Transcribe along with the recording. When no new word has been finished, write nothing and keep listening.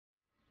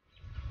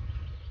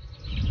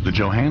the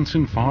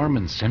Johansen farm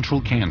in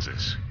central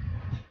Kansas.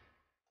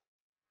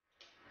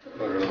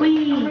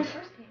 Whee!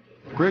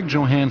 Greg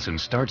Johansen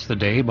starts the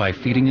day by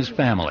feeding his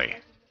family.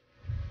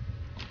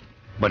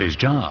 But his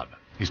job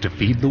is to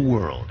feed the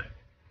world.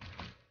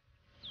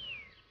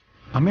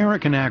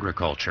 American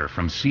agriculture,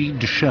 from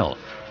seed to shelf,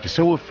 is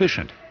so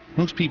efficient,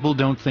 most people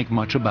don't think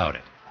much about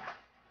it.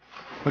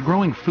 But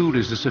growing food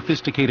is a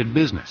sophisticated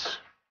business,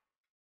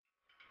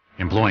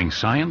 employing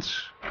science,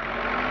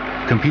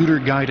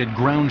 computer-guided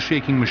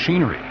ground-shaking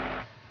machinery,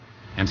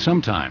 and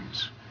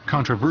sometimes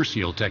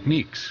controversial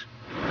techniques.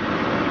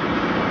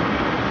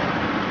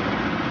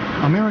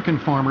 American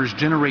farmers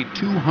generate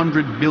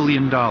 $200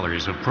 billion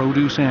of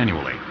produce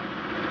annually,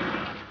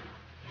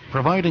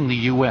 providing the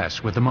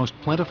U.S. with the most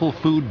plentiful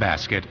food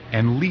basket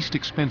and least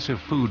expensive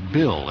food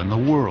bill in the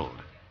world.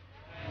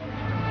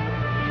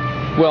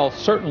 Well,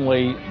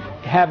 certainly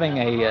having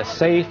a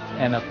safe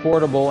and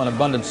affordable and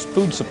abundant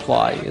food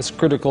supply is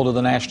critical to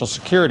the national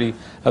security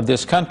of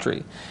this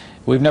country.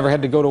 We've never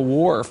had to go to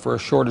war for a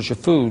shortage of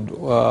food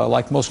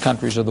like most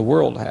countries of the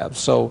world have.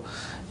 So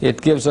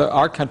it gives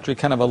our country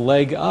kind of a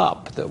leg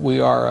up that we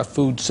are a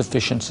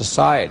food-sufficient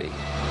society.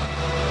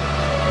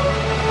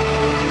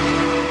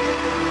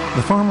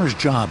 The farmer's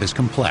job is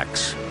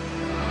complex.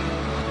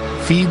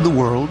 Feed the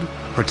world,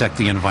 protect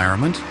the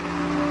environment,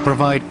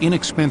 provide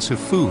inexpensive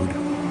food,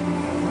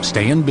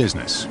 stay in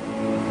business.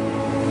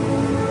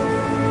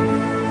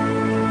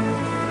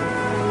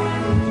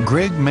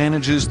 Greg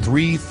manages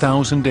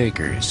 3,000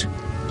 acres.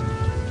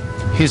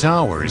 His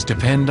hours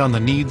depend on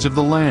the needs of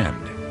the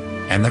land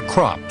and the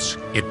crops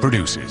it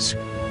produces.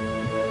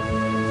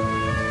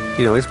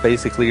 You know, it's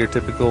basically your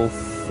typical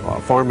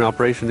farming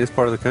operation in this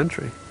part of the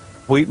country.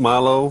 Wheat,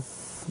 milo,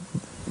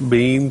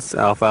 beans,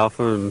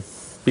 alfalfa, and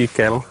beef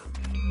cattle.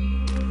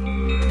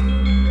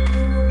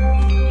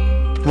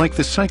 Like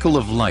the cycle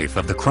of life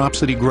of the crops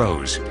that he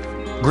grows,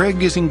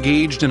 Greg is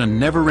engaged in a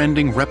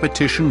never-ending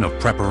repetition of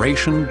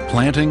preparation,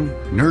 planting,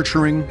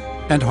 nurturing,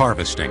 and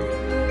harvesting.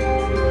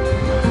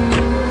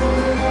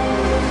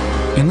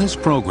 In this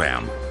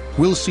program,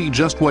 we'll see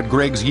just what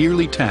Greg's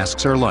yearly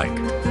tasks are like.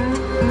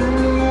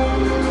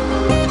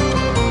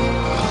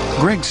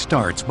 Greg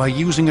starts by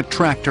using a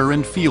tractor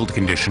and field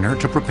conditioner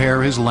to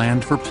prepare his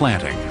land for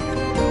planting.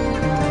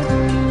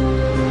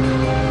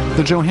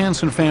 The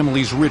Johansen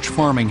family's rich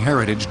farming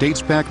heritage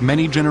dates back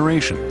many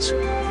generations.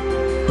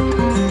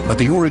 But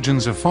the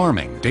origins of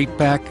farming date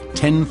back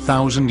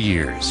 10,000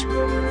 years.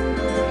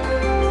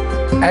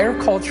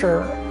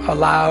 Agriculture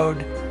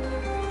allowed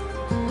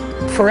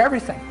for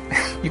everything.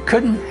 You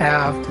couldn't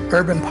have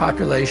urban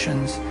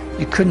populations,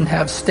 you couldn't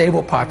have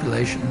stable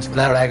populations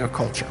without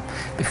agriculture.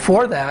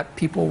 Before that,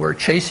 people were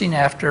chasing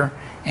after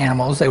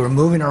animals, they were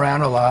moving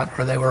around a lot,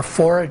 or they were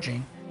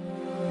foraging.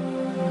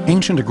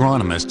 Ancient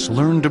agronomists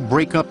learned to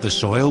break up the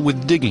soil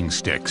with digging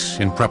sticks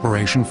in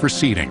preparation for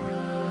seeding.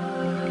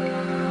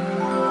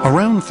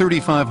 Around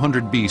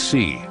 3500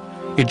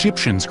 BC,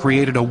 Egyptians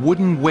created a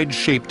wooden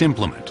wedge-shaped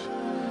implement,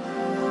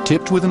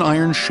 tipped with an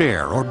iron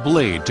share or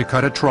blade to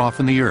cut a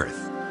trough in the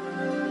earth.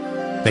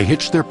 They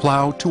hitched their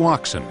plow to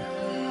oxen.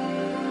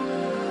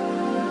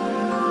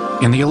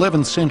 In the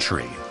 11th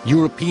century,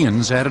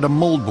 Europeans added a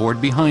moldboard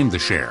behind the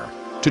share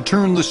to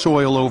turn the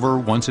soil over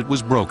once it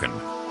was broken.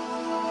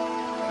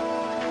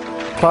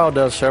 Plow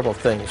does several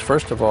things.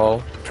 First of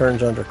all,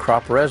 turns under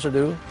crop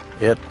residue.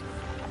 It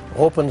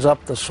opens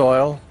up the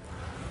soil.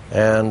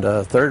 And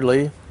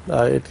thirdly,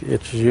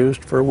 it's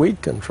used for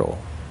weed control.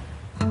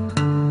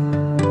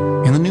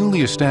 In the newly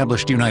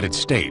established United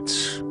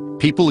States,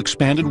 people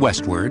expanded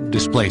westward,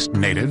 displaced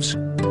natives,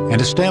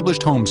 and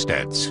established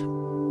homesteads.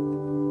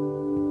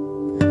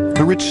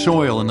 The rich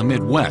soil in the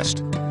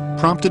Midwest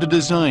prompted a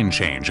design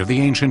change of the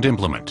ancient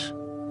implement.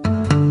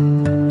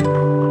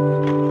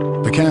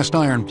 The cast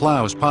iron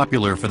plows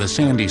popular for the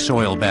sandy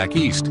soil back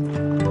east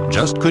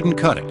just couldn't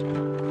cut it.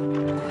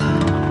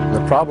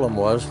 The problem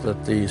was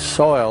that the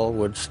soil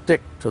would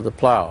stick to the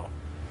plow,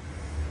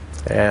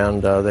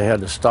 and they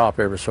had to stop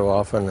every so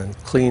often and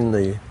clean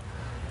the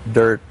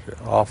dirt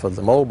off of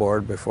the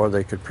moldboard before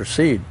they could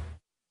proceed.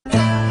 In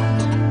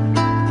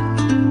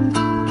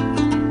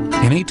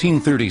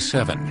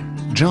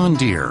 1837, John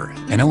Deere,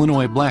 an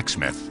Illinois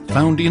blacksmith,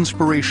 found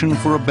inspiration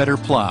for a better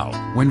plow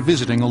when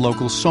visiting a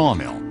local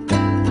sawmill.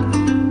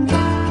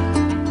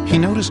 He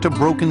noticed a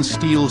broken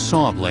steel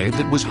saw blade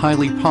that was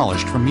highly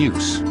polished from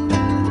use.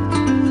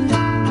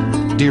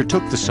 Deere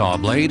took the saw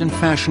blade and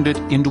fashioned it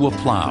into a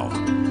plow.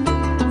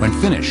 When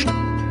finished,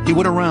 he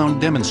went around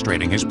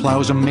demonstrating his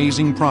plow's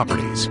amazing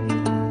properties.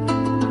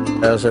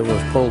 As it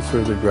was pulled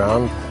through the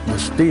ground, the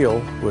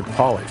steel would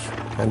polish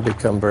and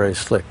become very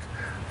slick,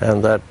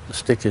 and that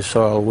sticky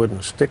soil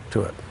wouldn't stick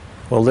to it.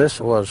 Well, this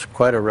was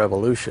quite a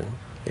revolution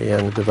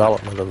in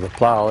development of the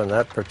plow in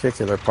that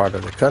particular part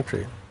of the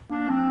country.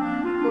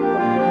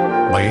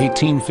 By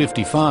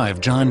 1855,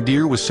 John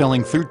Deere was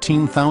selling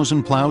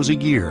 13,000 plows a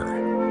year.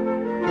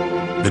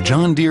 The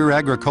John Deere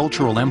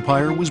agricultural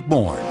empire was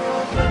born.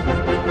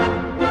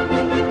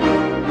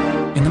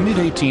 In the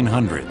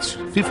mid-1800s,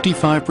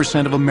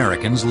 55% of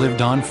Americans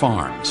lived on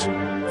farms.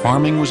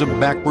 farming was a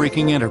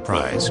backbreaking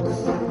enterprise,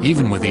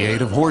 even with the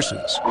aid of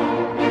horses.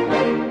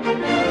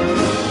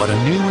 But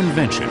a new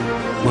invention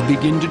would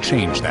begin to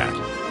change that.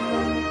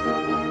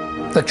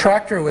 The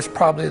tractor was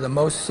probably the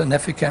most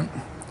significant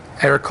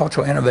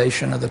agricultural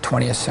innovation of the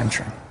 20th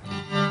century.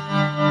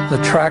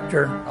 The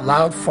tractor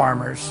allowed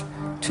farmers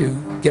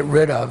to get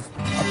rid of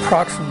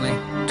approximately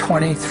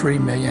 23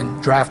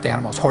 million draft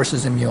animals,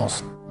 horses and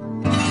mules.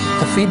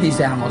 To feed these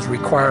animals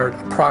required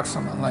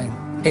approximately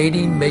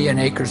 80 million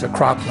acres of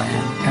cropland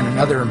and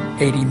another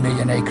 80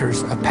 million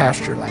acres of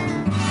pasture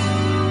land.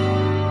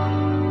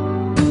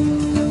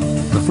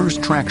 The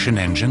first traction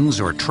engines,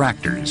 or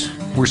tractors,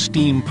 were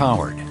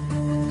steam-powered.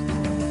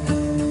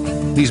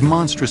 These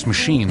monstrous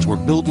machines were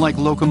built like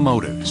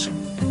locomotives,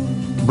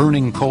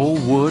 burning coal,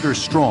 wood, or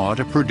straw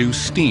to produce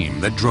steam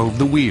that drove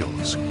the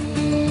wheels.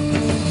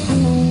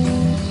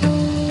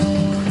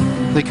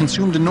 They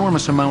consumed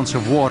enormous amounts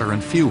of water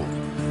and fuel,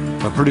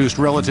 but produced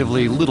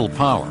relatively little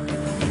power.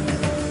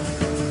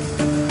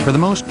 For the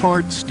most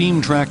part,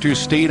 steam tractors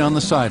stayed on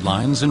the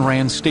sidelines and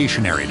ran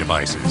stationary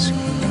devices.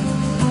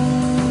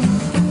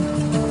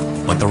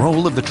 But the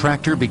role of the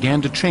tractor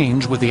began to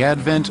change with the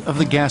advent of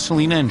the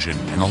gasoline engine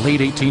in the late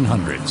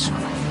 1800s.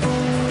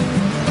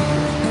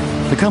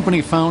 The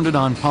company, founded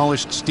on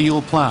polished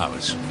steel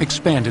plows,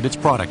 expanded its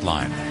product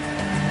line.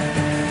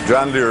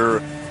 John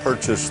Deere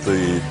purchased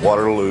the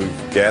Waterloo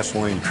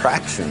Gasoline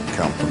Traction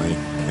Company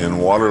in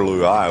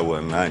Waterloo, Iowa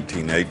in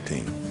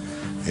 1918.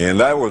 And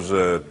that was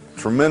a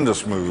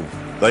tremendous move.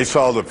 They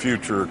saw the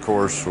future, of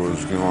course,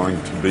 was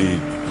going to be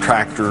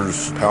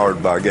tractors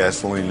powered by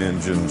gasoline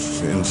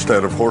engines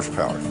instead of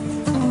horsepower.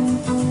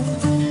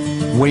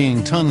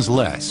 Weighing tons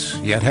less,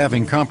 yet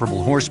having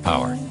comparable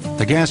horsepower,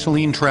 the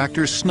gasoline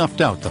tractor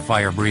snuffed out the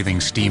fire-breathing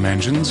steam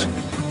engines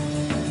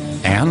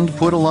and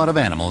put a lot of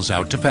animals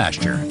out to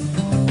pasture.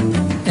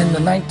 In the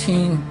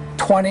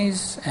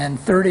 1920s and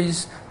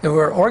 30s, there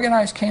were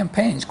organized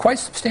campaigns, quite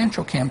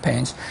substantial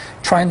campaigns,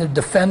 trying to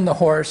defend the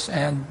horse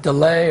and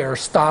delay or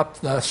stop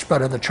the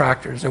spread of the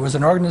tractors. There was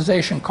an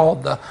organization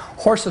called the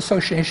Horse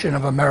Association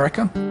of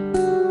America.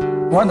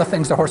 One of the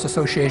things the Horse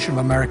Association of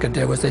America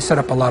did was they set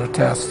up a lot of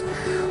tests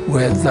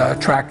with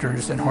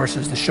tractors and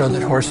horses to show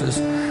that horses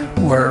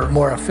were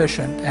more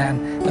efficient,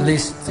 and at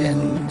least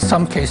in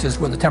some cases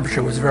where the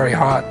temperature was very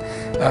hot,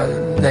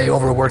 they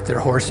overworked their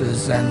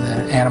horses and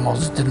the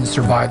animals didn't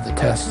survive the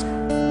test.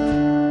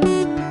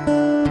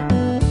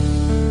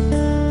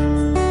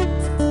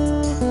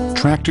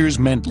 Tractors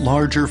meant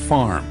larger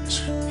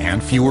farms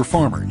and fewer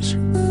farmers.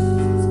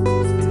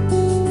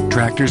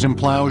 Tractors and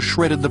plows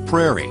shredded the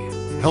prairie,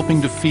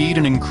 helping to feed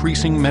an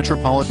increasing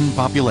metropolitan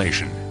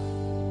population.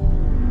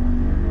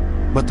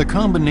 But the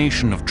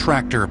combination of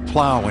tractor,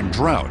 plow, and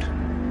drought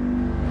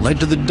led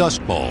to the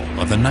Dust Bowl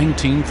of the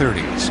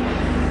 1930s.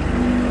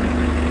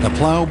 The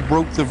plow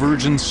broke the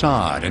virgin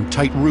sod and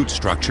tight root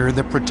structure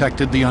that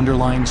protected the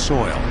underlying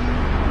soil.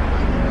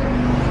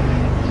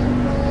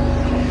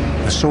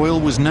 The soil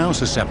was now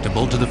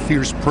susceptible to the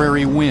fierce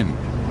prairie wind,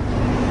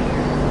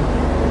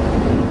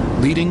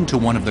 leading to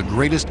one of the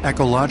greatest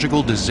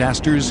ecological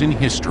disasters in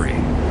history.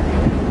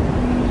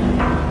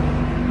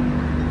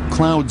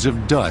 Clouds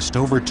of dust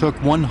overtook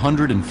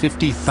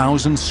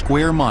 150,000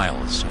 square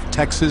miles of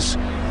Texas,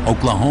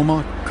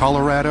 Oklahoma,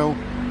 Colorado,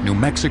 New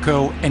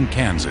Mexico, and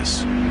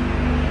Kansas.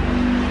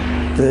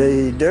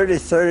 The dirty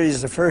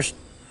 30s, the first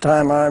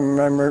time I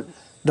remember,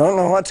 don't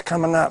know what's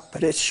coming up,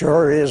 but it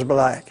sure is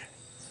black.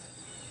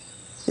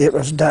 It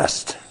was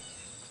dust.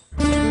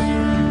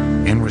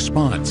 In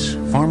response,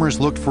 farmers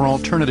looked for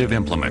alternative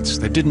implements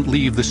that didn't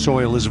leave the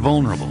soil as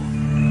vulnerable.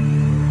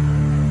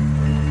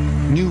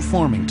 New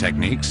farming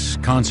techniques,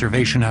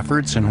 conservation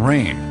efforts, and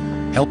rain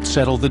helped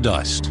settle the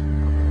dust.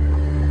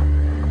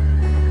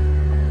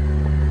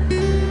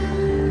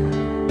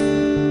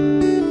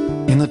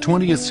 In the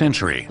 20th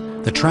century,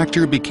 the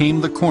tractor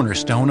became the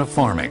cornerstone of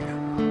farming.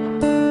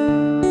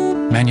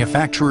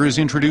 Manufacturers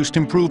introduced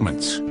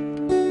improvements,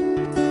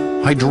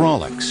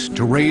 hydraulics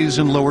to raise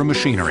and lower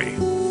machinery,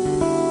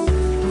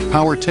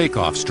 power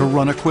takeoffs to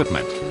run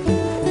equipment,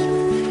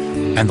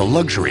 and the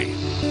luxury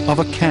of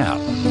a cab.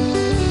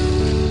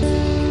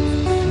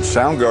 The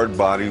sound guard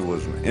body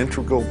was an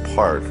integral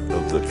part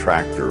of the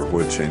tractor,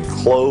 which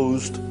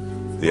enclosed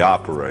the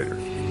operator.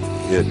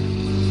 It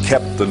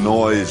kept the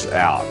noise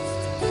out,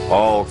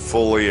 all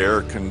fully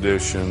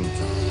air-conditioned,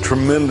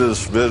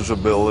 tremendous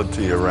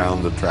visibility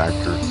around the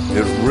tractor.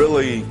 It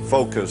really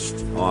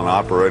focused on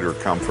operator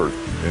comfort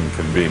and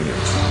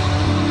convenience.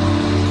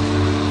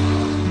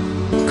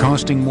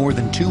 Costing more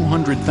than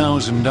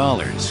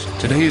 $200,000,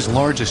 today's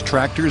largest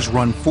tractors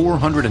run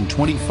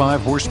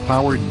 425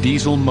 horsepower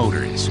diesel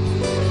motors.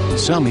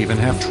 Some even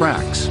have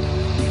tracks.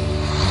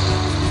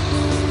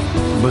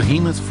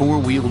 Behemoth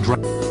four-wheel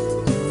drive,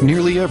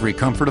 nearly every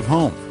comfort of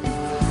home.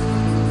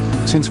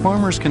 Since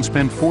farmers can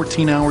spend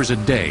 14 hours a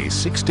day,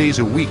 6 days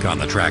a week on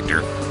the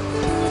tractor,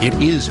 it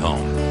is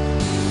home.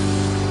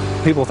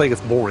 People think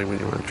it's boring when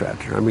you're on a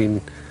tractor. I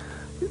mean,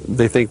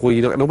 they think, well,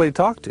 you don't got nobody to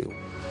talk to.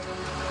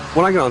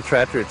 When I get on a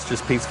tractor, it's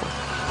just peaceful.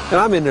 And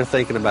I'm in there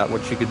thinking about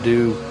what you could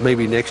do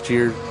maybe next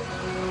year.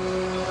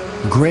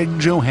 Greg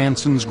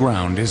Johansson's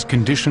ground is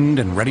conditioned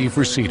and ready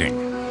for seeding.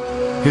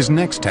 His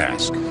next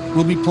task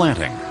will be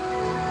planting.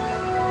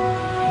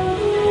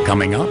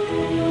 Coming up,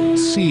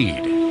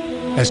 seed.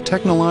 As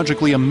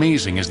technologically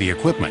amazing as the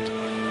equipment,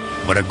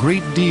 but a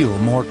great deal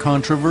more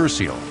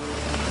controversial.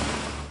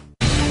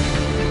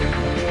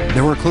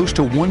 There are close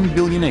to 1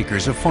 billion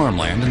acres of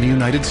farmland in the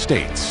United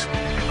States.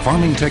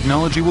 Farming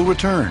technology will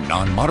return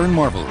on Modern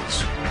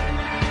Marvels.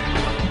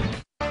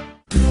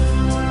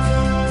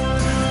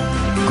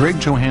 Greg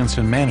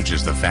Johansson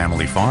manages the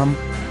family farm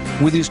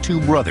with his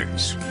two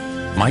brothers,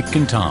 Mike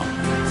and Tom.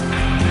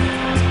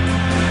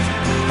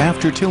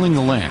 After tilling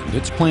the land,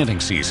 it's planting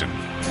season,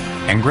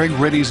 and Greg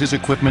readies his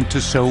equipment to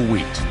sow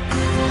wheat.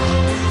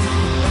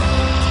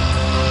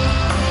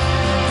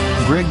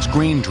 Greg's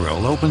grain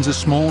drill opens a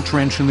small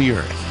trench in the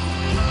earth,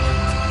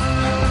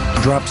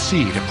 drops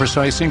seed at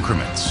precise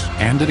increments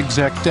and at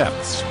exact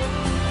depths,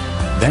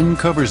 then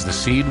covers the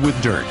seed with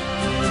dirt.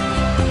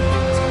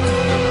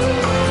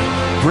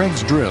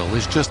 Greg's drill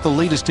is just the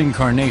latest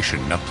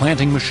incarnation of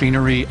planting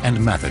machinery and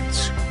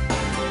methods.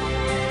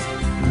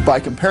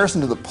 By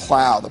comparison to the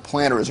plow, the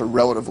planter is a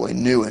relatively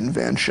new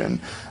invention.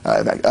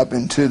 In fact, up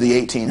into the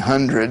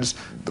 1800s,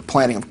 the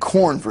planting of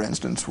corn, for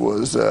instance,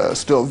 was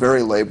still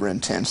very labor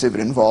intensive.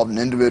 It involved an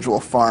individual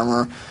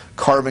farmer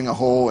carving a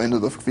hole into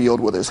the field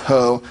with his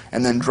hoe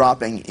and then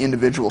dropping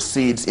individual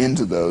seeds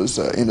into those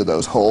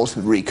holes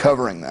and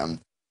recovering them.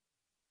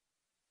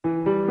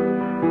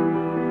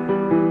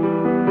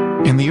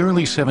 In the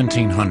early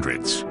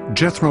 1700s,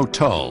 Jethro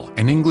Tull,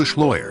 an English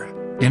lawyer,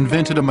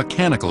 invented a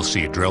mechanical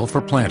seed drill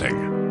for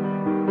planting.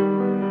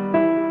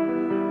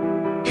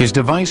 His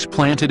device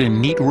planted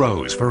in neat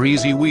rows for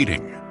easy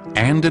weeding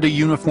and at a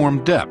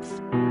uniform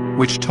depth,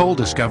 which Tull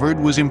discovered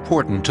was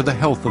important to the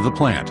health of the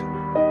plant.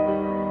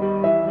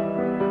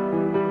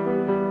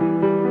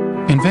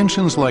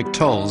 Inventions like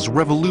Tull's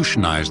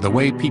revolutionized the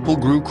way people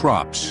grew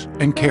crops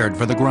and cared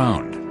for the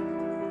ground.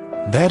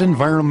 That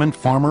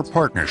environment-farmer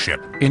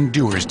partnership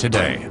endures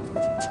today.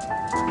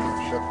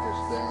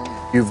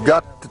 You've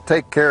got to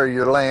take care of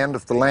your land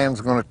if the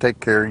land's going to take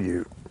care of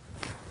you.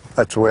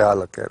 That's the way I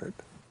look at it.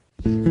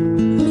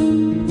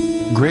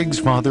 Greg's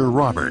father,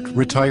 Robert,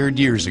 retired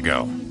years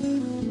ago.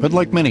 But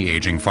like many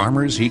aging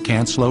farmers, he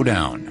can't slow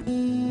down.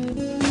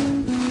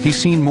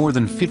 He's seen more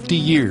than 50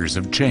 years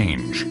of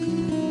change.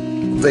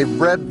 They've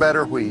bred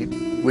better wheat.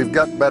 We've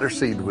got better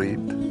seed wheat.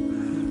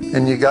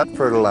 And you got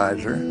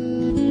fertilizer.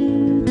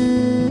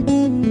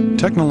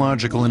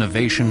 Technological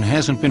innovation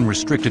hasn't been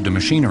restricted to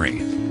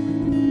machinery.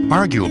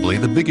 Arguably,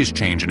 the biggest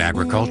change in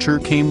agriculture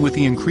came with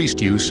the increased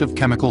use of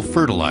chemical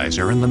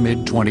fertilizer in the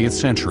mid-20th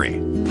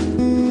century.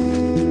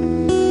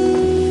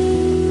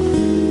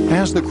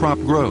 As the crop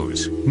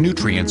grows,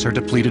 nutrients are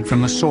depleted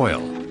from the soil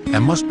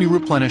and must be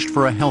replenished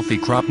for a healthy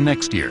crop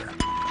next year.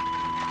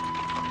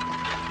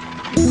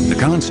 The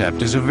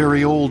concept is a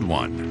very old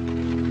one.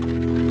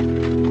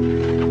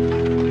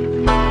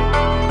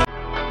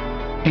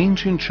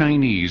 Ancient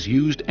Chinese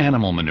used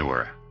animal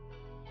manure.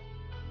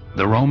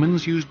 The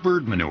Romans used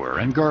bird manure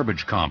and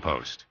garbage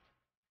compost.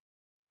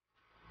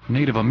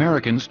 Native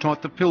Americans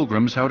taught the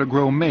Pilgrims how to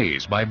grow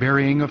maize by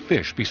burying a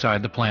fish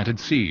beside the planted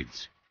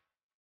seeds.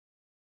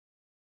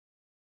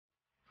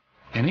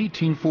 In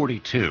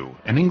 1842,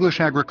 an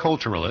English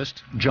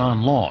agriculturalist,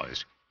 John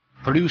Laws,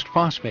 produced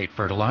phosphate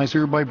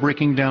fertilizer by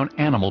breaking down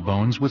animal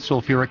bones with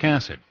sulfuric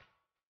acid.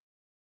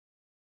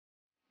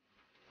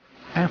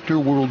 After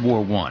World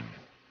War I,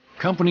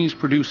 companies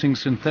producing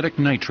synthetic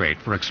nitrate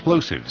for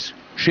explosives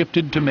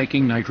shifted to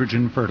making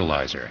nitrogen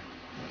fertilizer.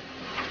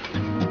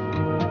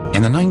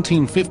 In the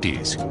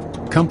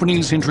 1950s,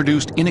 companies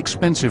introduced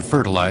inexpensive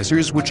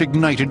fertilizers which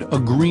ignited a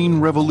green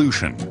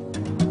revolution.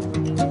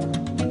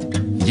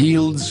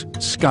 Yields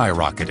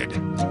skyrocketed.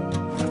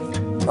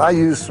 I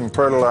used some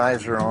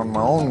fertilizer on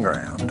my own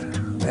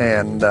ground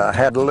and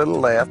had a little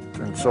left,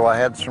 and so I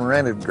had some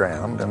rented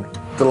ground, and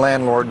the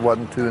landlord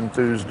wasn't too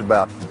enthused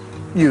about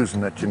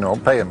using it, you know,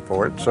 paying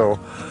for it. So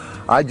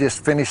I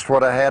just finished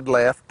what I had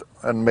left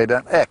and made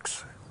an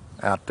X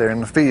out there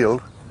in the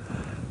field,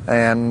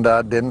 and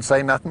didn't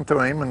say nothing to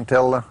him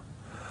until the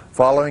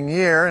following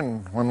year.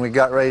 And when we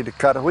got ready to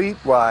cut wheat,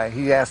 why,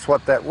 he asked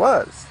what that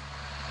was.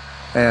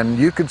 And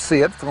you could see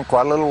it from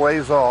quite a little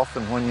ways off,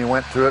 and when you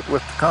went through it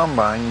with the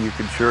combine, you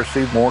could sure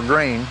see more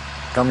grain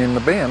coming in the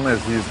bin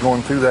as he was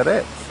going through that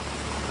X.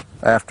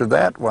 After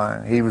that,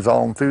 why, he was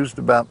all enthused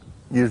about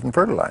using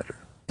fertilizer.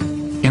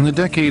 In the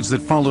decades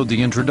that followed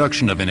the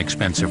introduction of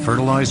inexpensive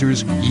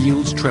fertilizers,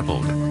 yields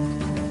tripled.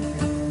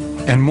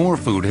 And more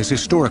food has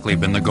historically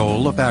been the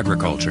goal of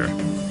agriculture.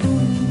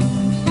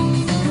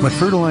 But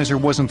fertilizer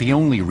wasn't the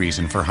only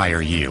reason for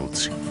higher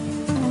yields.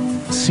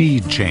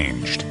 Seed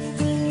changed.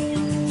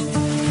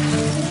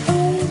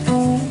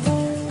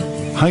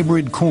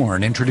 Hybrid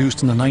corn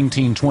introduced in the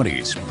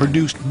 1920s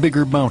produced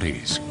bigger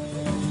bounties.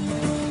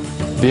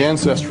 The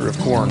ancestor of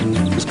corn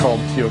is called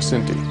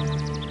Teosinte.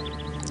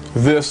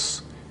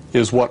 This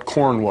is what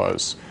corn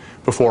was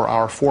before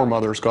our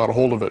foremothers got a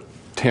hold of it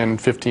 10,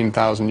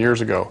 15,000 years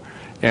ago.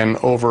 And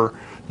over,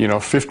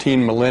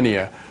 15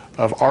 millennia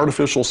of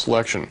artificial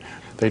selection,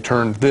 they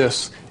turned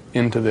this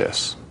into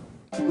this.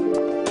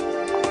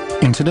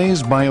 In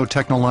today's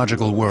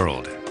biotechnological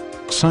world,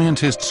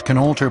 scientists can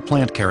alter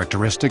plant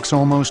characteristics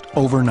almost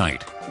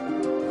overnight.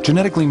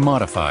 Genetically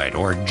modified,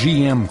 or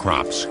GM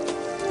crops,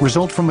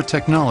 result from a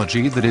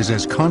technology that is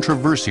as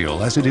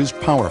controversial as it is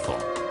powerful.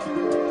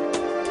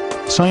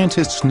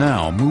 Scientists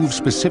now move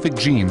specific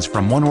genes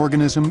from one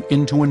organism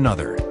into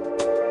another.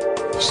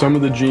 Some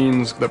of the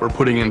genes that we're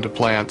putting into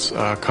plants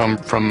come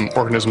from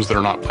organisms that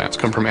are not plants,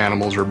 come from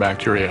animals or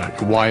bacteria.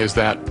 Why is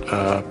that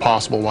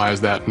possible? Why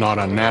is that not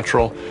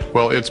unnatural?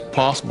 Well, it's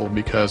possible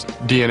because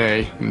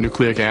DNA,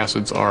 nucleic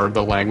acids, are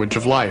the language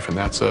of life, and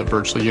that's a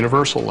virtually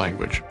universal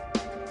language.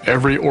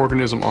 Every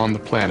organism on the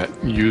planet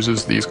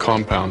uses these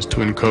compounds to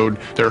encode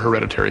their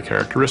hereditary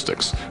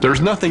characteristics. There's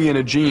nothing in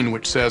a gene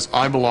which says,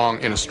 I belong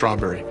in a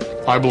strawberry,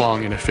 I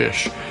belong in a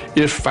fish.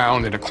 If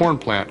found in a corn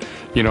plant,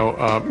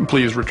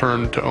 please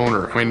return to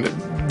owner. I mean,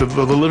 the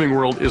living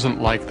world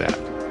isn't like that.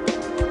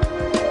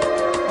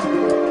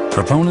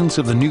 Proponents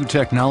of the new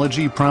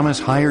technology promise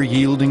higher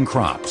yielding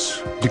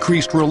crops,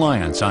 decreased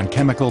reliance on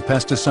chemical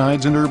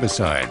pesticides and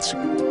herbicides,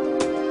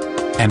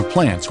 and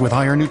plants with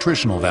higher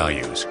nutritional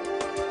values.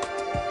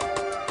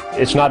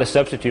 It's not a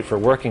substitute for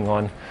working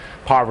on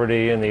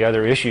poverty and the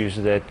other issues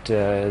that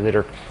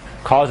are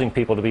causing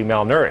people to be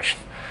malnourished.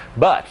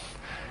 But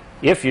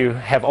if you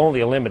have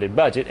only a limited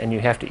budget and you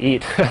have to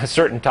eat a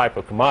certain type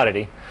of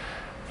commodity,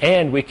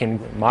 and we can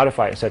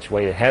modify it in such a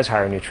way that has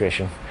higher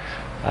nutrition,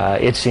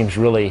 it seems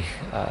really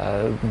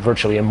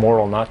virtually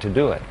immoral not to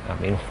do it. I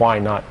mean, why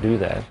not do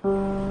that?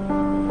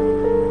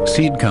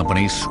 Seed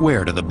companies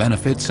swear to the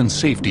benefits and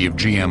safety of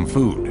GM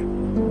food,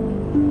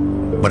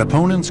 but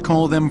opponents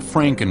call them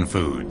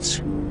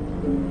frankenfoods.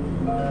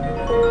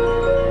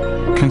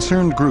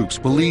 Concerned groups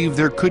believe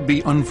there could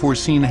be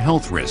unforeseen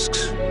health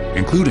risks,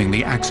 including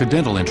the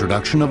accidental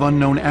introduction of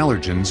unknown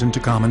allergens into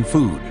common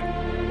food.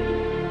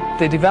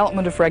 The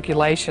development of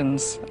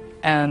regulations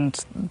and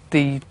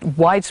the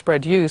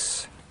widespread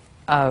use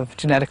of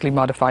genetically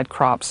modified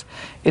crops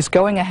is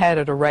going ahead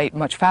at a rate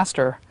much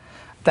faster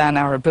than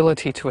our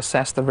ability to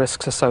assess the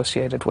risks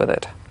associated with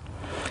it.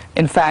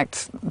 In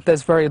fact,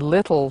 there's very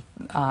little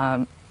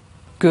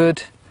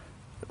good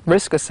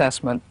risk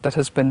assessment that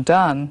has been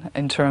done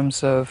in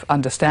terms of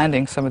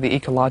understanding some of the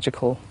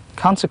ecological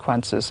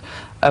consequences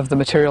of the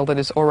material that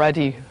is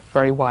already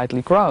very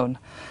widely grown,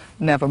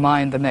 never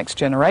mind the next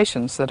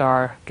generations that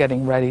are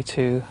getting ready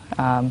to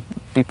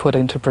be put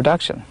into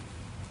production.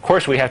 Of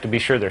course, we have to be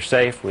sure they're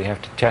safe. We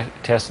have to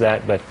test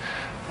that, but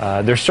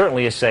they're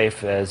certainly as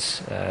safe as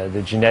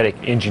the genetic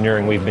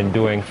engineering we've been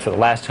doing for the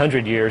last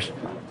 100 years.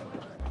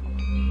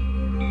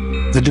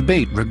 The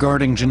debate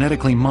regarding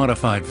genetically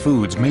modified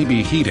foods may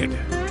be heated,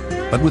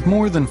 but with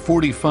more than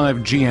 45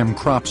 GM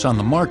crops on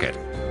the market,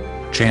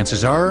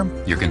 chances are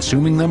you're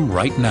consuming them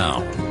right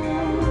now.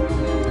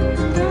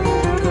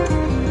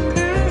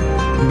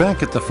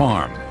 Back at the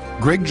farm,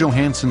 Greg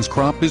Johansson's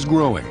crop is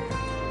growing.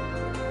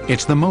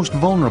 It's the most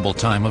vulnerable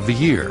time of the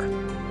year.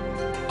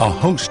 A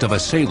host of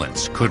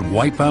assailants could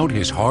wipe out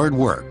his hard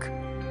work.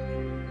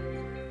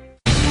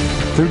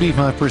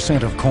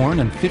 35% of corn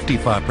and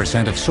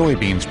 55% of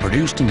soybeans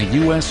produced in the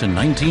U.S. in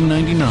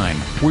 1999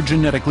 were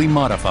genetically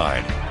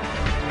modified.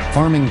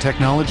 Farming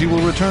technology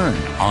will return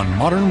on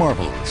Modern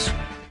Marvels.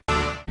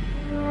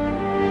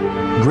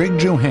 Greg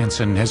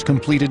Johansson has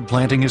completed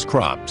planting his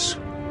crops,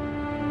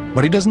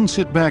 but he doesn't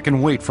sit back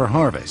and wait for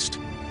harvest.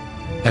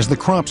 As the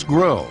crops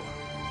grow,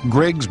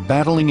 Greg's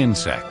battling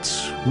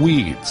insects,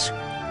 weeds,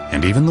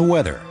 and even the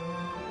weather.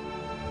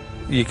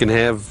 You can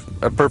have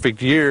a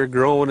perfect year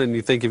growing and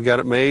you think you've got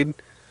it made,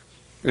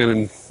 and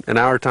in an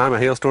hour time a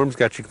hailstorm's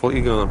got you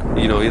completely gone.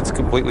 It's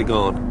completely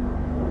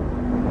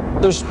gone.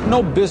 There's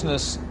no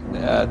business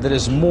that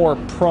is more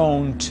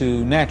prone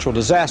to natural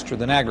disaster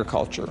than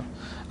agriculture.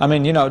 I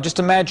mean, just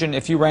imagine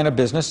if you ran a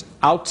business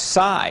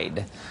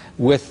outside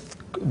with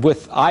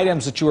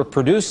items that you were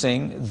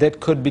producing that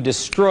could be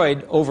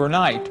destroyed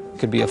overnight. It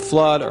could be a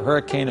flood, a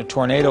hurricane, a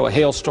tornado, a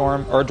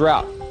hailstorm, or a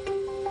drought.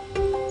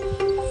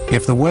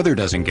 If the weather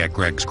doesn't get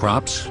Greg's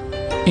crops,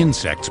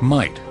 insects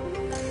might.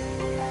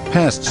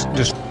 Pests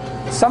just...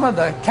 Some of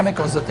the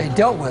chemicals that they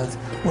dealt with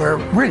were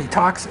really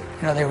toxic.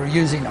 They were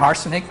using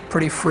arsenic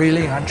pretty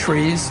freely on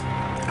trees.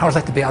 I always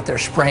like to be out there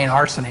spraying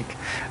arsenic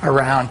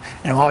around,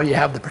 and all you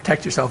have to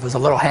protect yourself is a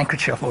little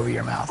handkerchief over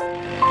your mouth.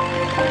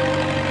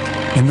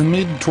 In the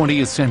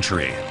mid-20th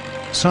century,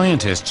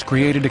 scientists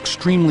created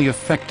extremely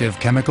effective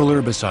chemical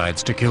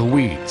herbicides to kill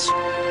weeds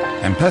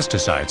and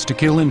pesticides to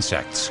kill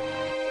insects.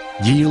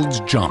 Yields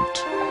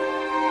jumped.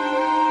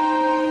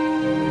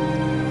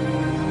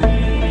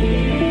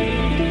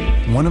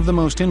 One of the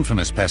most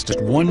infamous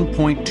pesticides,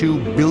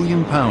 1.2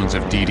 billion pounds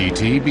of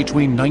DDT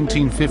between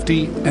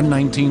 1950 and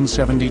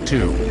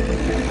 1972.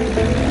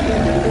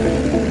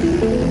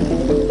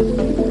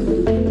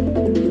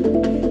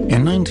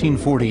 In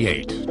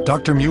 1948,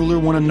 Dr. Mueller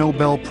won a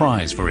Nobel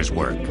Prize for his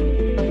work.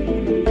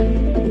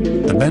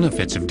 The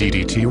benefits of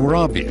DDT were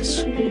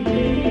obvious.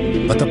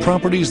 But the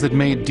properties that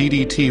made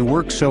DDT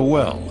work so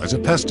well as a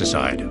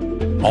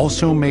pesticide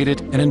also made it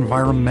an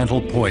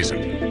environmental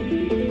poison.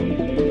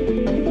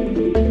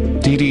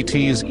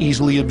 DDT is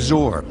easily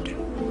absorbed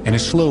and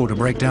is slow to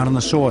break down in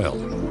the soil.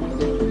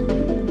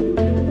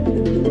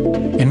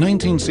 In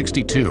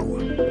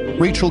 1962,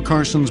 Rachel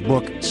Carson's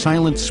book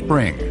Silent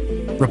Spring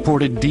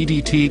reported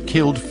DDT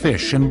killed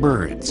fish and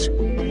birds.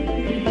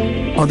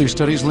 Other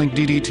studies linked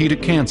DDT to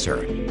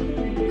cancer.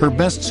 Her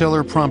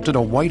bestseller prompted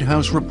a White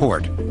House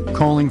report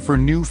calling for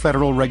new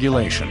federal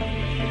regulation.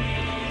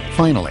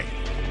 Finally,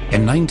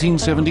 in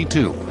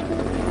 1972,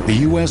 the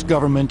U.S.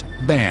 government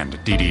banned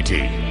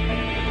DDT.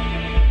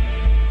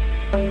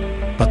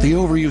 But the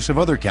overuse of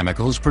other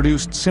chemicals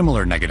produced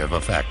similar negative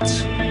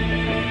effects.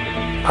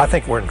 I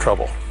think we're in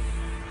trouble.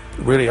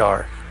 We really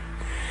are.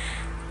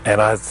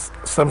 And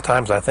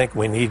sometimes I think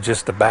we need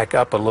just to back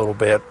up a little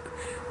bit,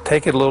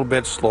 take it a little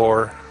bit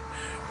slower,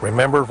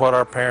 remember what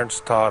our parents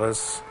taught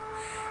us,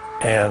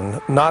 and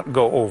not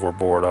go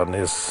overboard on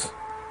this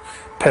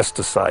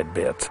pesticide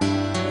bit.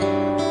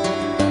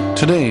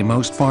 Today,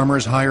 most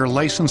farmers hire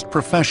licensed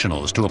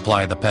professionals to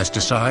apply the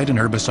pesticide and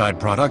herbicide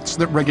products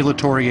that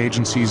regulatory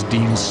agencies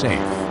deem safe.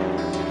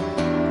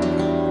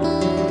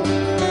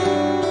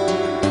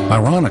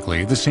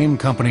 Ironically, the same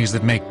companies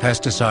that make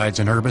pesticides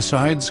and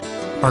herbicides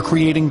are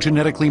creating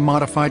genetically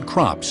modified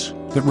crops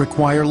that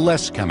require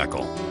less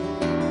chemical.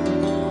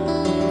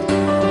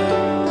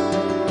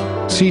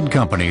 Seed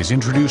companies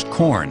introduced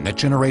corn that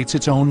generates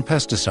its own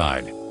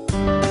pesticide.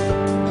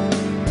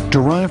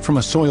 Derived from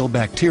a soil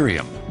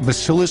bacterium,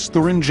 Bacillus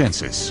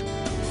thuringiensis,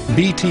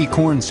 Bt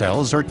corn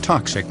cells are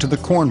toxic to the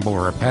corn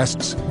borer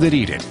pests that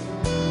eat it.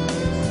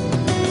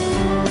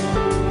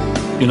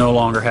 You no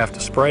longer have to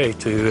spray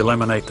to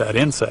eliminate that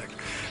insect.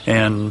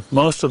 And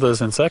most of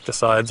those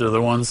insecticides are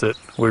the ones that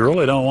we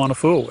really don't want to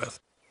fool with.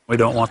 We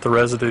don't want the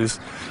residues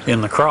in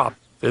the crop.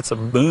 It's a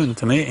boon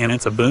to me, and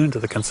it's a boon to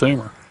the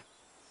consumer.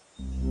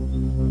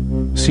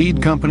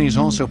 Seed companies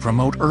also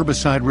promote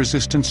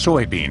herbicide-resistant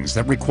soybeans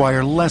that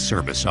require less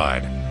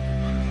herbicide.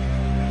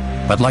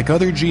 But like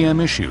other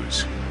GM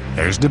issues,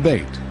 there's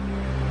debate.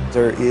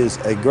 There is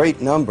a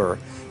great number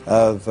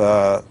of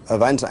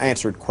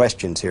unanswered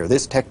questions here.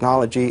 This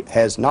technology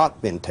has not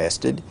been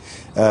tested,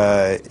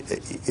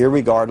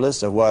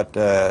 irregardless of what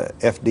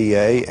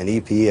FDA and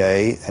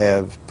EPA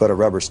have put a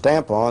rubber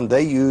stamp on.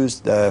 They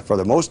used, for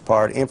the most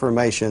part,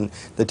 information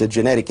that the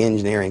genetic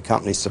engineering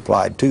companies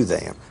supplied to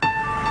them.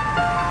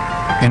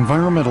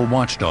 Environmental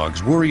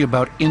watchdogs worry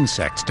about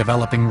insects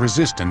developing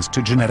resistance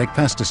to genetic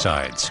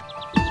pesticides,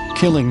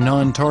 killing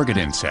non-target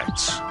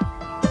insects,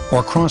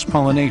 or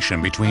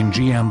cross-pollination between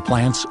GM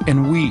plants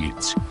and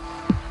weeds,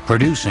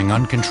 producing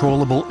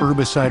uncontrollable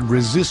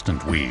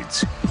herbicide-resistant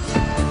weeds.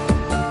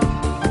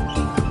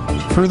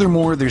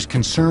 Furthermore, there's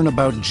concern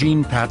about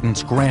gene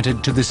patents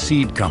granted to the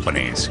seed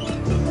companies.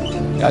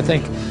 I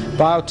think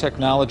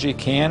biotechnology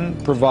can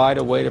provide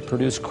a way to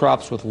produce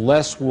crops with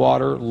less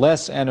water,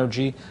 less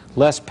energy,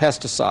 less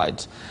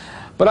pesticides.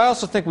 But I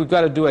also think we've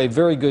got to do a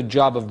very good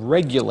job of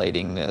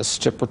regulating this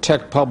to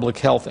protect public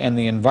health and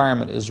the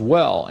environment as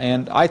well.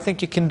 And I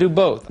think you can do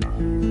both.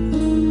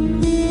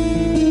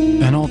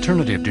 An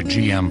alternative to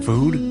GM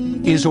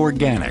food is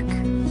organic.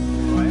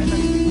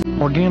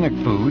 Organic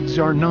foods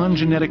are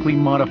non-genetically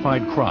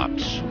modified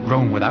crops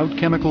grown without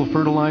chemical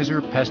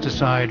fertilizer,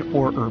 pesticide,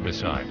 or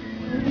herbicide.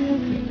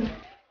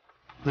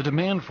 The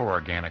demand for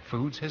organic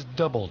foods has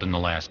doubled in the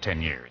last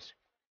 10 years.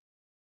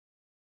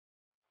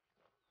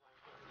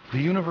 The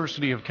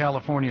University of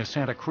California,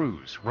 Santa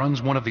Cruz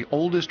runs one of the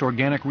oldest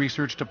organic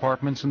research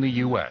departments in the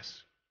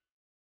U.S.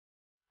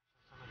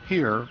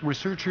 Here,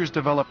 researchers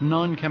develop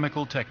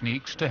non-chemical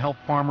techniques to help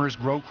farmers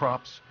grow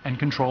crops and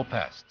control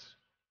pests.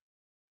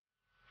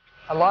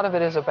 A lot of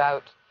it is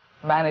about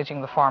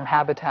managing the farm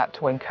habitat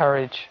to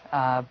encourage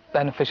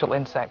beneficial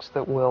insects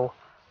that will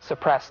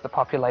suppress the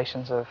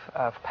populations of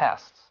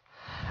pests.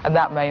 And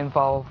that may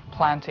involve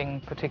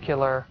planting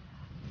particular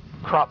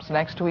crops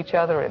next to each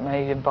other. It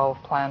may involve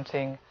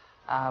planting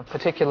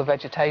particular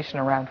vegetation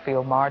around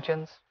field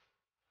margins.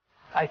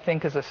 I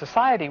think as a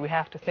society we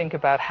have to think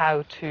about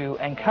how to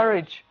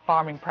encourage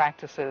farming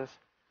practices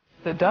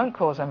that don't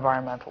cause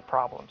environmental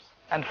problems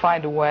and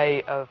find a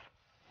way of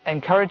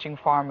encouraging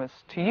farmers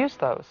to use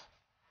those,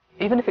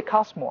 even if it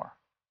costs more,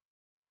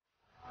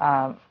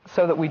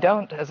 so that we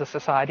don't, as a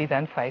society,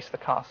 then face the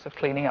costs of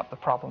cleaning up the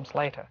problems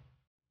later.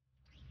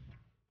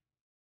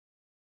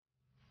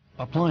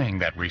 Applying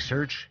that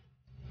research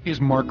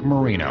is Mark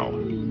Marino.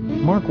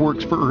 Mark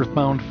works for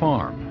Earthbound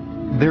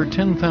Farm. Their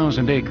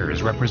 10,000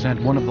 acres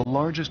represent one of the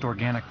largest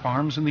organic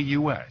farms in the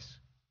U.S.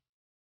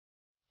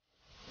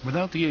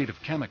 Without the aid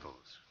of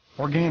chemicals,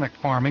 organic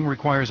farming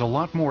requires a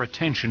lot more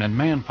attention and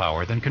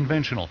manpower than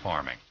conventional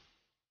farming.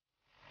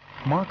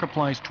 Mark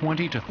applies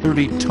 20 to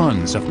 30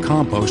 tons of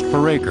compost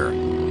per acre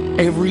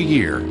every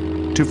year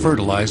to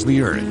fertilize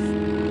the earth.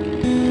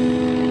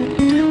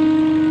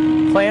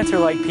 Plants are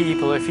like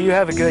people. If you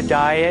have a good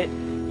diet,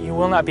 you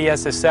will not be as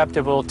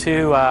susceptible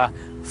to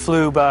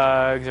flu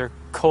bugs or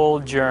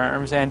cold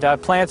germs, and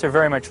plants are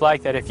very much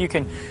like that. If you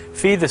can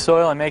feed the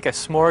soil and make a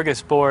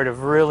smorgasbord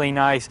of really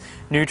nice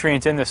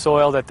nutrients in the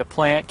soil that the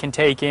plant can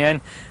take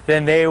in,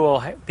 then they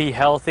will be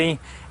healthy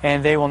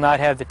and they will not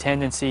have the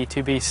tendency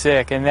to be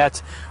sick. And that's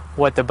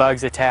what the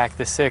bugs attack,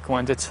 the sick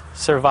ones. It's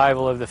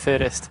survival of the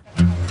fittest.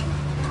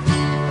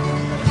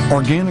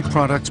 Organic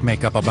products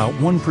make up about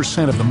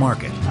 1% of the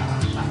market.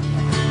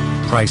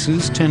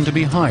 Prices tend to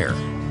be higher,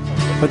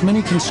 but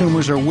many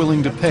consumers are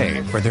willing to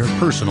pay for their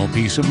personal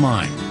peace of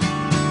mind.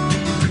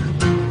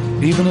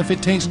 Even if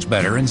it tastes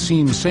better and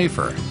seems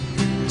safer,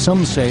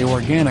 some say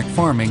organic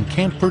farming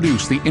can't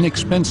produce the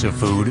inexpensive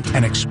food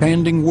an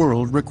expanding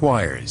world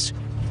requires.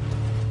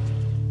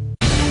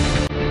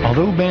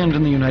 Although banned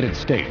in the United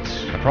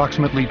States,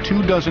 approximately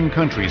 24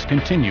 countries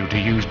continue to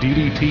use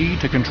DDT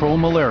to control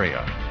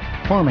malaria.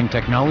 Farming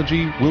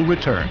technology will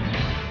return.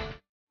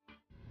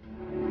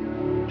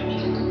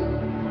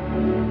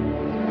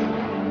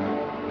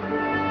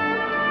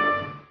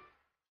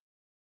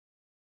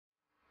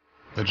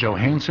 The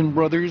Johansen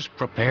brothers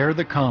prepare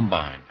the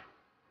combine,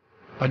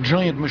 a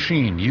giant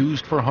machine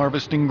used for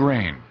harvesting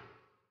grain.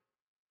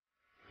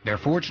 They're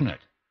fortunate.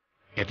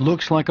 It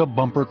looks like a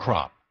bumper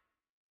crop.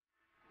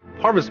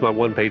 Harvest is my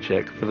one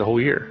paycheck for the whole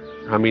year.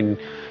 I mean,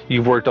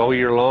 you've worked all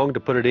year long to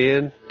put it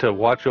in, to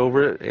watch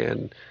over it,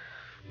 and,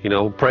 you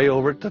know, pray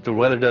over it that the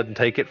weather doesn't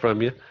take it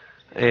from you.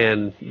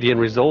 And the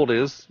end result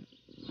is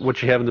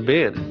what you have in the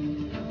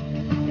bin.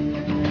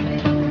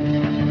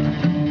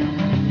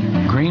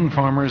 Grain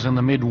farmers in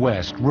the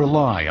Midwest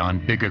rely on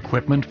big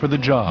equipment for the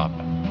job.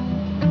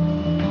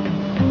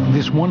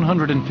 This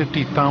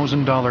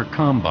 $150,000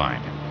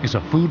 combine is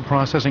a food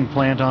processing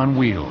plant on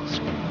wheels,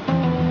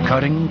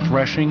 cutting,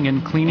 threshing,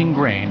 and cleaning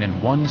grain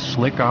in one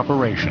slick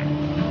operation.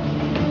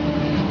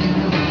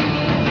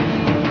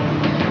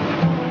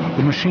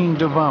 The machine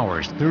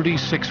devours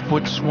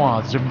 36-foot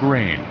swaths of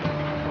grain,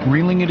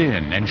 reeling it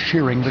in and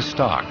shearing the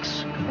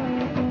stalks.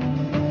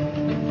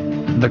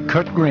 The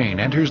cut grain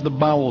enters the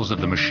bowels of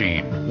the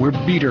machine, where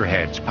beater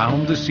heads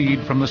pound the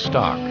seed from the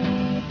stalk.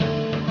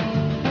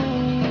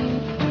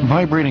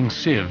 Vibrating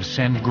sieves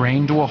send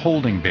grain to a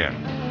holding bin,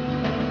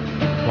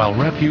 while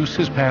refuse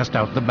is passed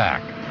out the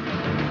back.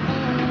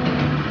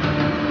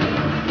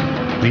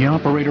 The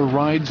operator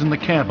rides in the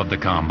cab of the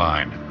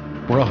combine,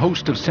 where a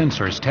host of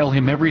sensors tell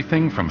him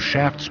everything from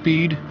shaft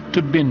speed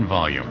to bin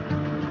volume.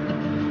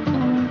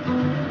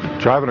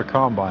 Driving a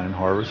combine and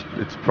harvest,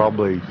 it's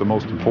probably the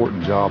most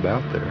important job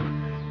out there.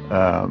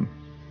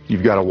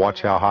 You've got to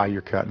watch how high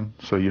you're cutting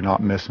so you're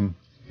not missing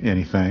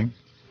anything.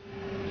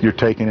 You're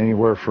taking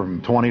anywhere from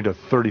 20 to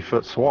 30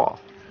 foot swath.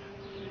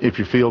 If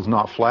your field's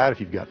not flat, if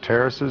you've got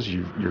terraces,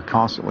 you're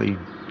constantly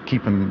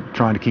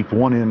trying to keep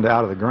one end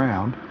out of the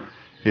ground.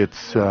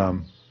 It's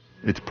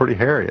pretty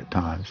hairy at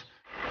times.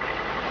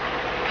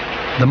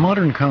 The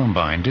modern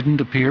combine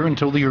didn't appear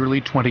until the early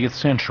 20th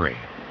century.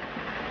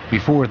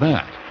 Before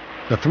that,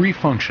 the three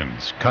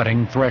functions,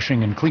 cutting,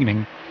 threshing, and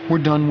cleaning, were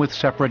done with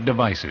separate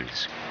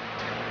devices.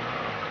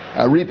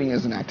 Reaping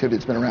is an activity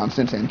that's been around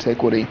since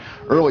antiquity.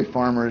 Early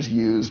farmers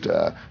used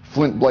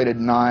flint-bladed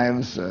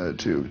knives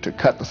to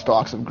cut the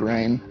stalks of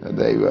grain.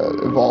 They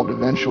evolved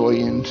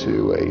eventually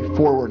into a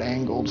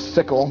forward-angled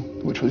sickle,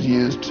 which was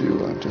used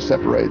to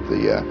separate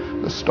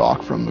the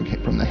stalk from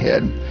the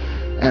head,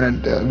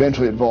 and it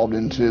eventually evolved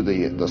into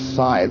the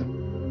scythe.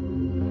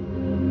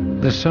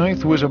 The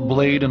scythe was a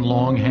blade and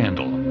long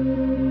handle.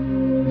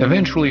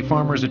 Eventually,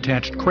 farmers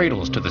attached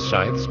cradles to the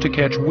scythes to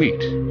catch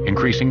wheat,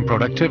 increasing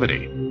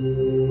productivity.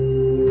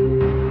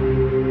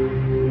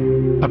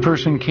 A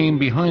person came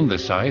behind the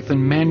scythe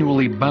and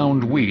manually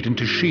bound wheat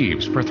into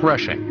sheaves for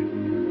threshing.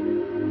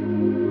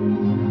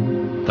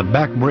 The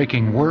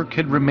back-breaking work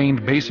had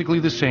remained basically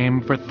the same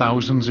for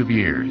thousands of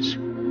years.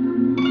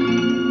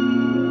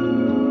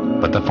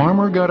 But the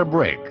farmer got a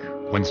break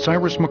when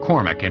Cyrus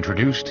McCormick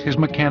introduced his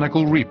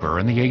mechanical reaper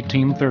in the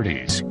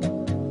 1830s.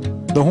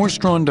 The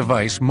horse-drawn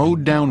device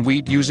mowed down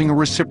wheat using a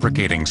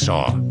reciprocating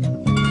saw.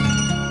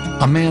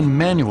 A man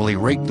manually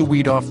raked the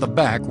wheat off the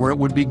back where it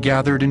would be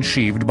gathered and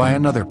sheaved by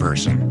another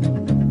person.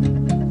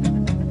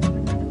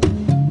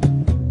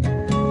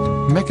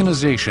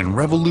 Mechanization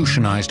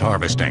revolutionized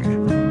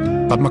harvesting,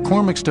 but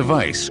McCormick's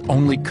device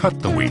only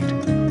cut the wheat.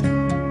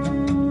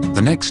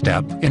 The next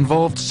step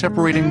involved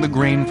separating the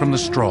grain from the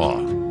straw.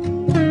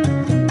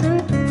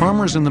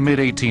 Farmers in the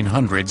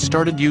mid-1800s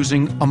started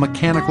using a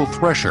mechanical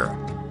thresher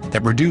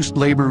that reduced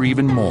labor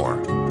even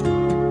more.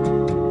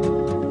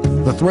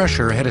 The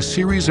thresher had a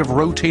series of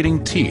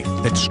rotating teeth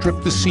that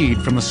stripped the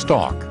seed from the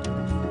stalk.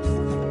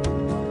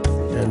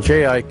 And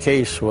J.I.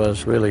 Case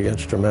was really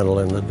instrumental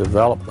in the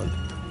development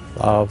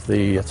of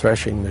the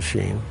threshing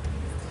machine.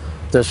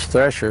 This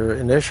thresher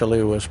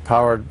initially was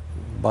powered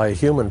by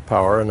human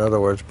power, in other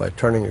words, by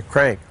turning a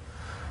crank.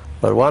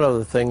 But one of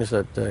the things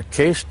that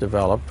Case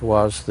developed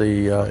was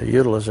the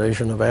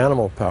utilization of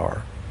animal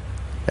power.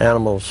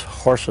 Animals,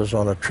 horses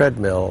on a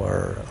treadmill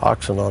or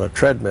oxen on a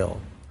treadmill.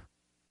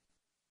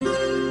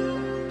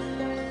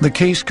 The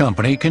Case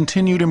Company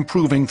continued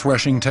improving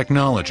threshing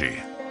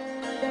technology.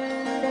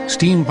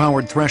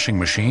 Steam-powered threshing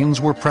machines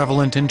were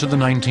prevalent into the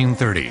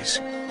 1930s.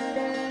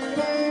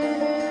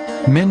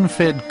 Men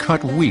fed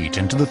cut wheat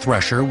into the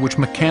thresher, which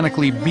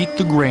mechanically beat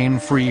the grain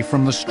free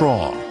from the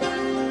straw.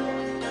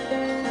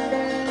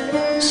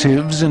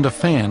 Sieves and a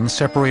fan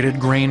separated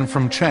grain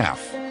from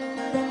chaff,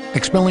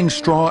 expelling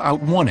straw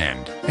out one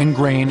end and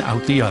grain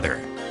out the other.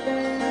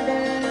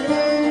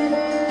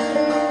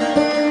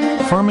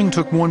 Farming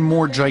took one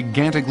more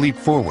gigantic leap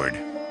forward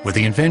with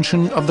the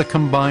invention of the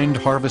combined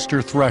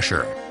harvester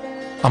thresher,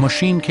 a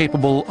machine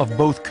capable of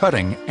both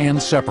cutting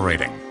and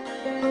separating.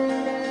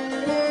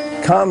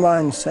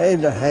 Combine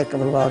saved a heck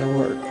of a lot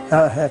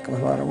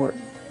of work,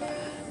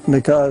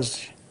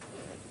 because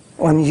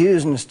when you're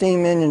using the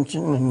steam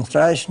engine and the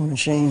thrashing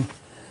machine,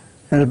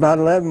 there's about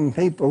 11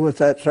 people with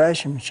that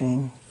thrashing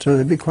machine, so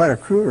there'd be quite a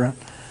crew around.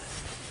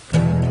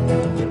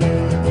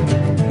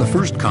 The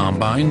first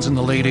combines in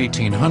the late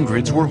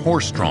 1800s were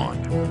horse-drawn.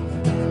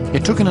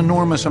 It took an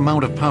enormous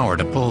amount of power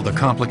to pull the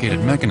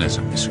complicated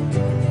mechanisms.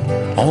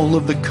 All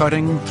of the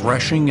cutting,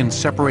 threshing, and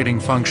separating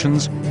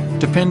functions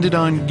depended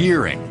on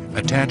gearing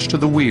attached to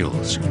the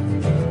wheels.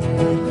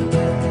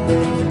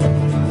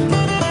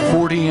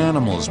 40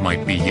 animals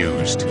might be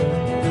used.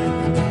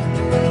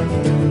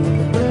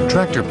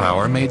 Tractor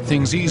power made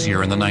things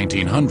easier in the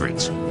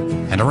 1900s,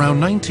 and around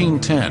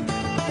 1910,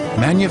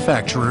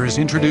 manufacturers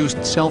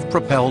introduced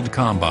self-propelled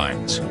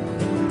combines.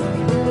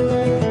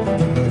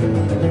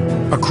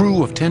 A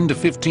crew of 10 to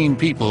 15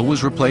 people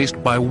was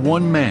replaced by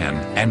one man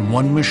and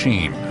one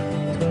machine.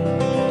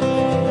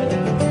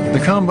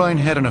 The combine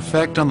had an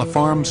effect on the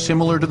farm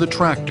similar to the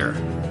tractor.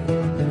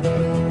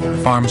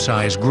 Farm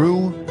size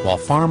grew while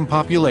farm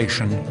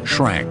population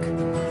shrank.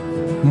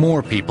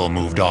 More people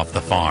moved off the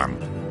farm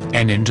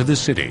and into the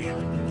city.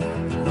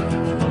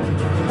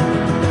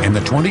 In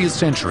the 20th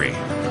century,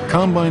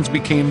 combines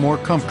became more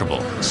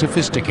comfortable,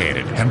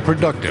 sophisticated, and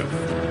productive.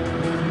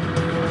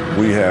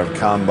 We have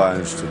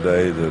combines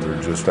today that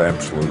are just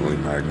absolutely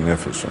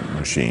magnificent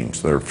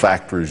machines. They're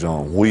factories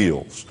on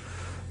wheels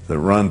that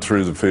run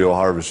through the field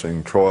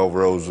harvesting 12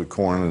 rows of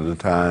corn at a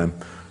time,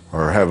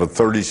 or have a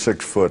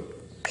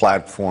 36-foot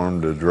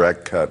platform to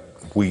direct cut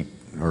wheat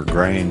or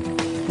grain.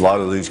 A lot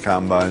of these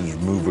combines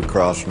move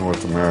across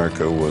North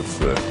America with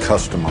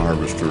custom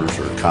harvesters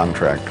or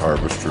contract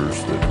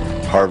harvesters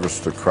that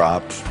harvest the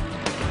crops.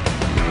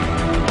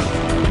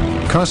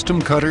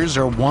 Custom cutters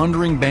are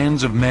wandering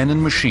bands of men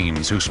and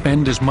machines who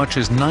spend as much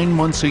as 9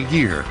 months a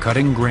year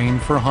cutting grain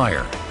for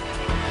hire.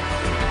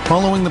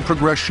 Following the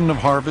progression of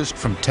harvest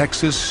from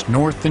Texas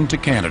north into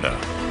Canada.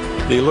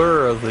 The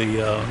allure of the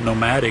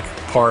nomadic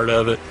part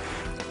of it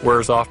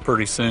wears off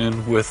pretty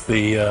soon with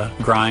the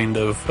grind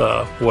of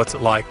what's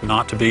it like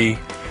not to be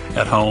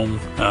at home,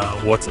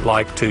 what's it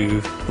like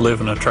to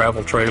live in a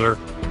travel trailer.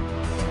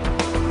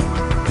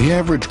 The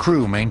average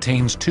crew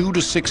maintains 2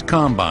 to 6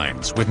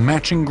 combines with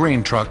matching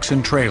grain trucks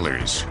and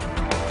trailers.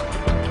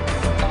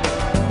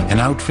 An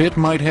outfit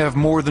might have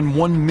more than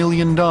 $1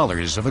 million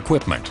of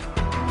equipment.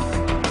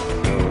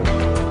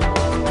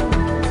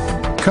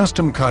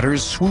 Custom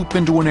cutters swoop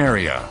into an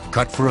area,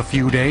 cut for a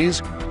few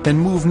days, then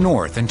move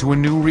north into a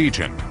new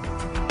region.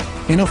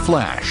 In a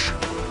flash,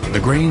 the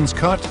grain's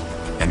cut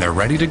and they're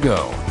ready to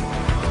go.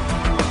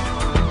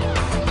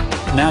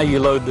 Now you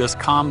load this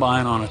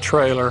combine on a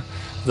trailer.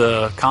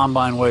 The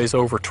combine weighs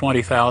over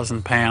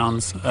 20,000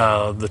 pounds.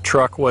 The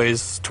truck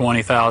weighs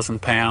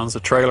 20,000 pounds. The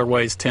trailer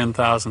weighs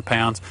 10,000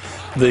 pounds.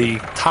 The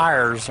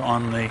tires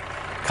on the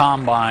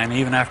combine,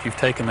 even after you've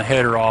taken the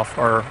header off,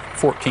 are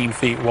 14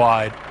 feet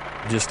wide.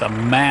 Just a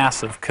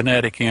massive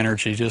kinetic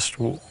energy, just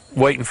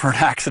waiting for an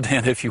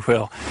accident, if you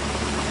will.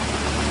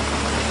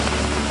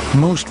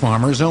 Most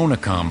farmers own a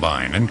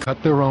combine and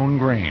cut their own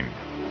grain.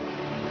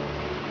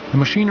 The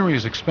machinery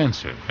is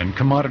expensive and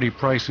commodity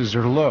prices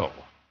are low.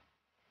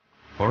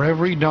 For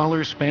every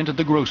dollar spent at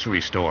the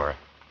grocery store,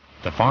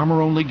 the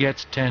farmer only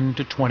gets 10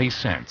 to 20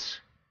 cents.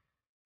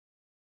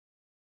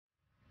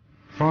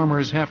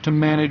 Farmers have to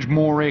manage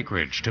more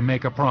acreage to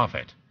make a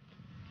profit,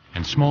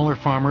 and smaller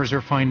farmers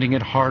are finding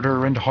it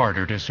harder and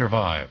harder to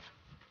survive.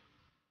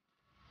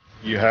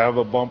 You have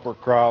a bumper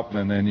crop,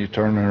 and then you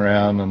turn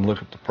around and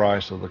look at the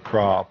price of the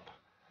crop,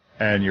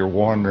 and you're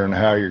wondering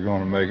how you're going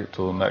to make it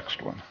to the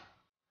next one.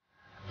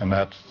 And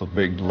that's the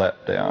big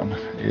letdown,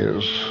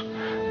 is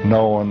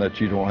knowing that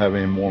you don't have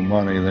any more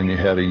money than you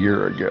had a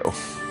year ago.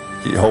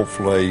 You're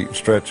hopefully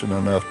stretching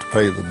enough to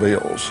pay the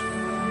bills.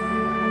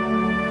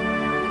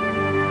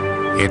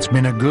 It's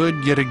been a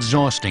good yet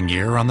exhausting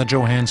year on the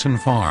Johansen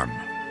farm.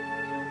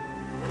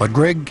 But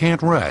Greg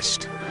can't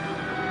rest.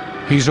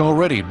 He's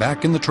already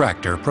back in the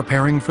tractor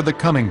preparing for the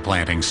coming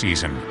planting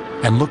season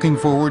and looking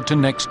forward to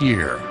next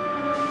year.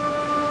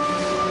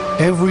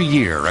 Every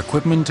year,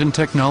 equipment and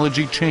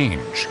technology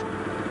change.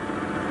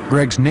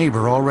 Greg's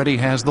neighbor already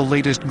has the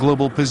latest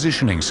global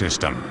positioning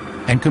system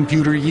and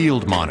computer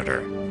yield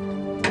monitor.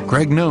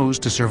 Greg knows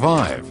to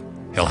survive,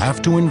 he'll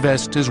have to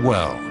invest as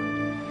well.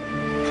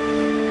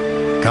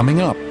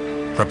 Coming up,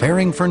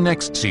 preparing for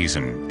next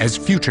season as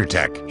future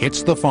tech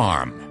hits the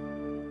farm.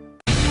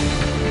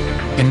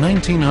 In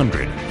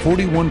 1900,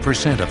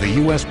 41% of the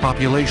U.S.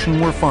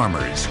 population were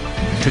farmers.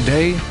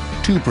 Today,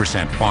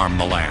 2% farm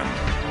the land.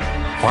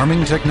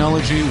 Farming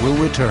technology will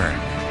return.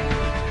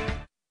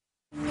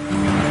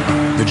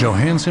 The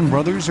Johansen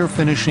brothers are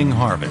finishing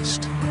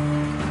harvest.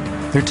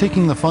 They're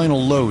taking the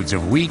final loads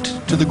of wheat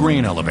to the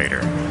grain elevator.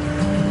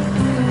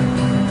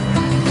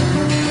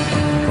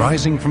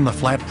 Rising from the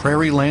flat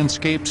prairie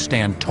landscape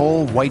stand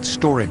tall white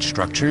storage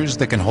structures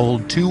that can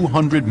hold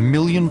 200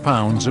 million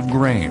pounds of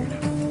grain.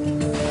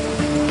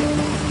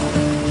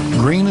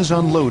 Grain is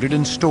unloaded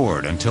and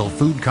stored until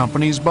food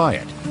companies buy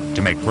it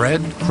to make bread,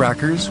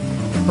 crackers,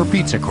 or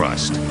pizza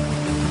crust.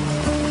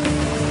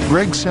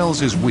 Greg sells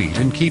his wheat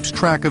and keeps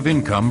track of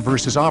income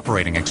versus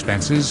operating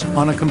expenses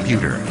on a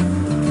computer.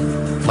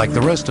 Like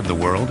the rest of the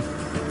world,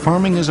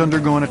 farming has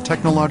undergone a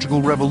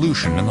technological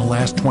revolution in the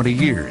last 20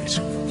 years.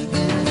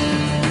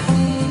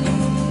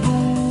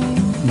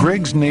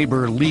 Greg's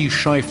neighbor Lee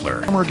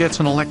Scheifler gets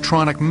an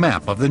electronic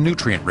map of the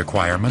nutrient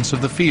requirements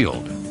of the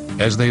field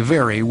as they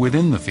vary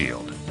within the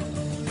field.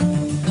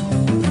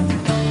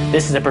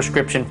 This is a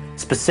prescription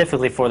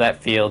specifically for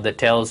that field that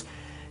tells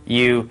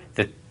you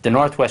that the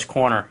northwest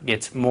corner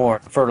gets more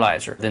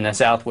fertilizer than the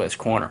southwest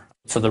corner.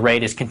 So the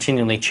rate is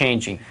continually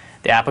changing.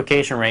 The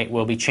application rate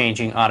will be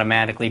changing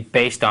automatically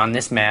based on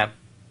this map,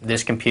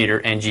 this computer,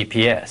 and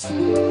GPS.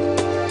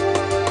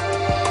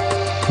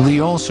 Lee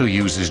also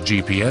uses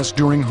GPS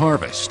during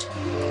harvest.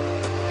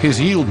 His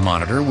yield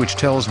monitor, which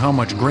tells how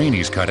much grain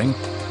he's cutting,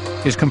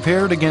 is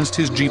compared against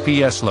his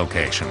GPS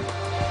location.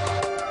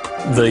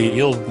 The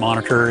yield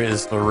monitor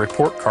is the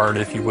report card,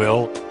 if you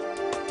will.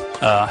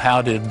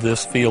 How did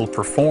this field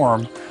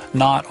perform,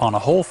 not on a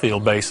whole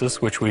field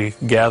basis, which we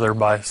gather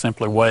by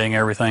simply weighing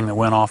everything that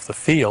went off the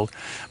field,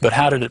 but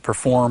how did it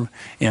perform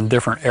in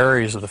different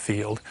areas of the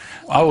field?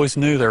 I always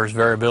knew there was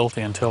variability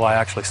until I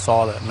actually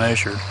saw that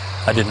measured.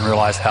 I didn't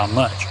realize how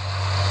much.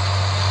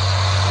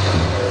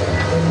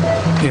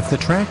 If the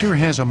tractor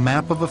has a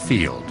map of a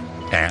field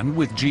and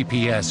with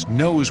GPS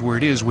knows where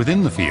it is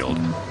within the field,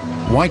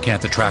 why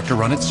can't the tractor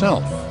run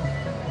itself?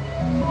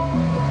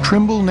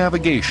 Trimble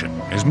Navigation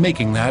is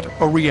making that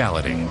a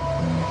reality.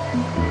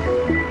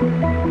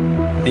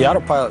 The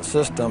autopilot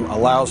system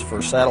allows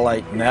for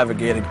satellite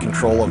navigated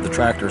control of the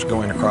tractors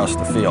going across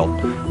the field.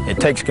 It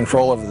takes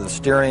control of the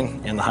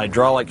steering and the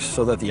hydraulics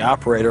so that the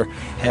operator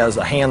has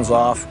a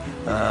hands-off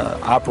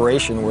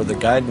operation where the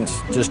guidance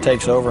just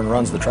takes over and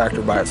runs the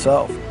tractor by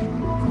itself.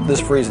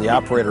 This frees the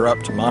operator up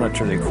to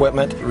monitor the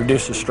equipment,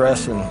 reduces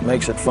stress, and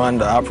makes it fun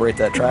to operate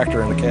that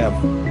tractor in the cab.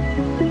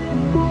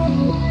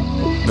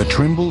 The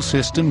Trimble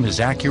system is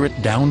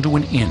accurate down to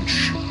an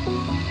inch.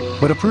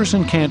 But a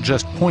person can't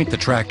just point the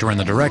tractor in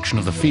the direction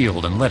of the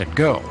field and let it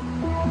go.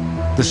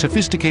 The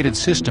sophisticated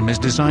system is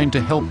designed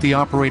to help the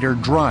operator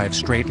drive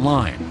straight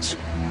lines.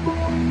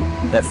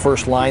 That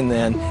first line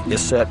then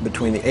is set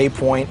between the A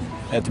point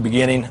at the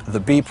beginning, the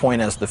B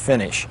point as the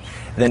finish.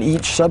 Then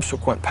each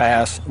subsequent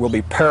pass will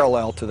be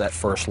parallel to that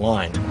first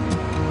line.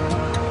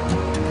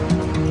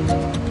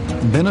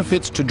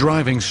 Benefits to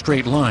driving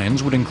straight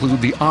lines would include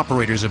the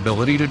operator's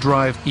ability to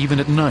drive even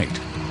at night.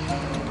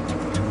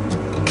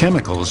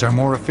 Chemicals are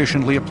more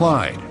efficiently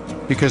applied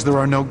because there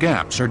are no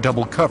gaps or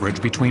double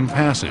coverage between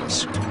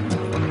passes.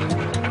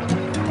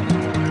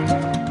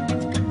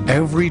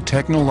 Every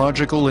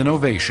technological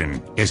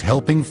innovation is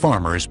helping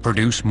farmers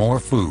produce more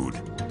food.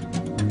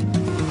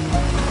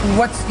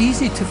 What's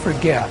easy to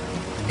forget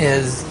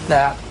is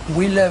that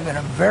we live in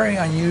a very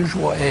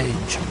unusual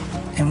age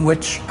in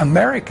which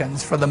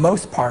Americans, for the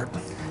most part,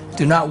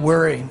 do not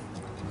worry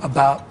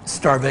about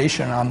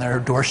starvation on their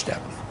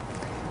doorstep.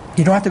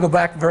 You don't have to go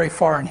back very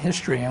far in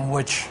history in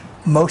which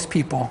most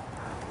people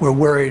were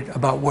worried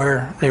about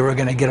where they were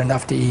going to get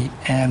enough to eat,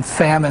 and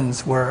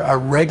famines were a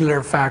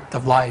regular fact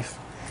of life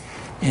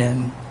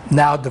in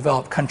now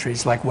developed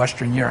countries like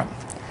Western Europe.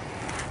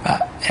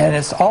 And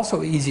it's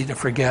also easy to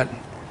forget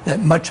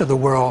that much of the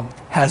world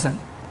hasn't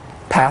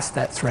passed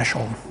that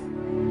threshold.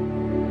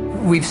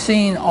 We've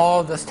seen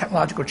all this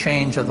technological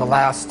change of the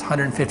last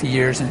 150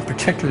 years, and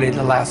particularly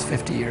the last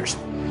 50 years.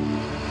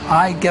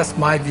 I guess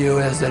my view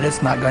is that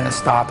it's not going to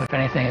stop. If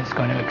anything, it's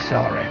going to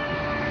accelerate.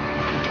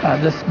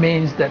 This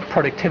means that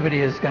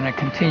productivity is going to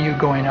continue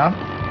going up.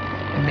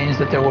 It means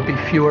that there will be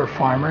fewer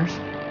farmers.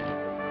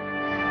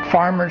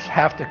 Farmers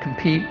have to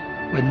compete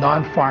with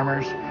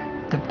non-farmers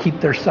to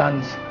keep their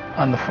sons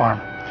on the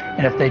farm.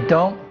 And if they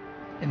don't,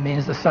 it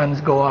means the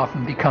sons go off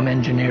and become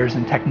engineers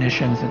and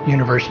technicians and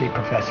university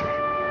professors.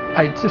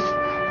 I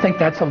just think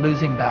that's a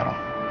losing battle.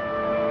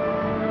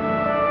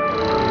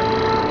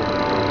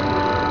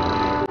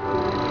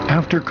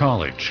 After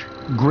college,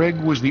 Greg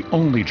was the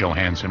only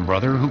Johansen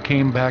brother who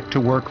came back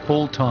to work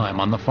full-time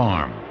on the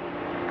farm.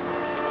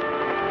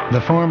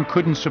 The farm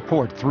couldn't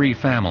support 3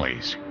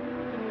 families.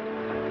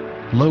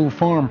 Low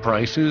farm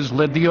prices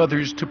led the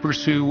others to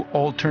pursue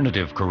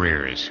alternative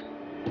careers.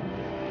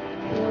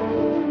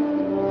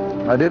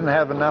 I didn't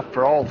have enough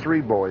for all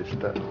 3 boys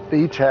to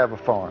each have a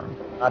farm.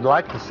 I'd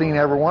like to see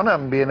every one of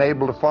them being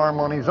able to farm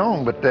on his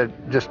own, but there's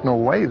just no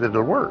way that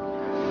it'll work.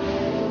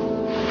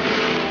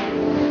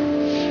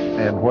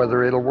 And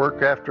whether it'll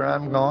work after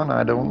I'm gone,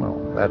 I don't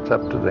know. That's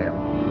up to them.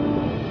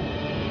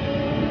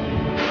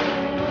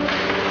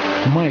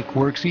 Mike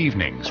works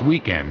evenings,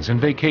 weekends,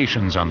 and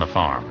vacations on the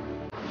farm.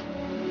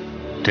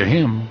 To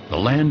him, the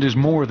land is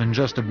more than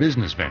just a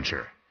business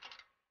venture.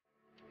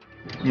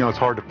 You know, it's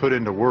hard to put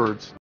into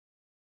words.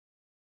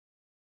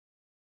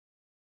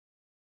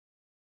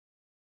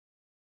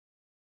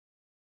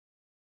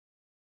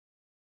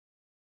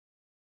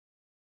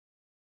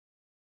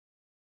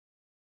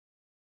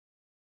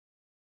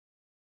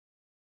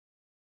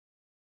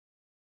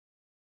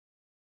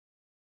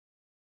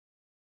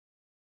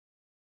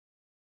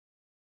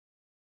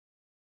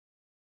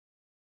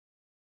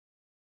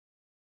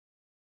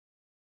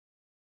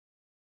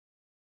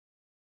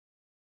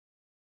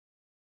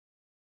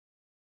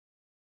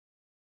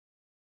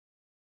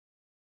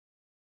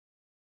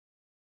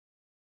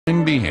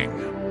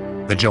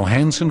 Being, the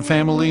Johansen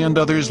family and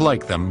others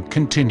like them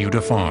continue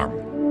to farm,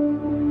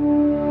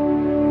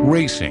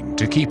 racing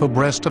to keep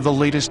abreast of the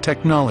latest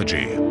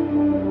technology,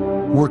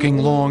 working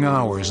long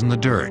hours in the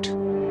dirt,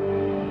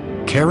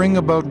 caring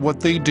about what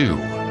they do,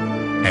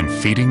 and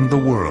feeding the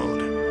world.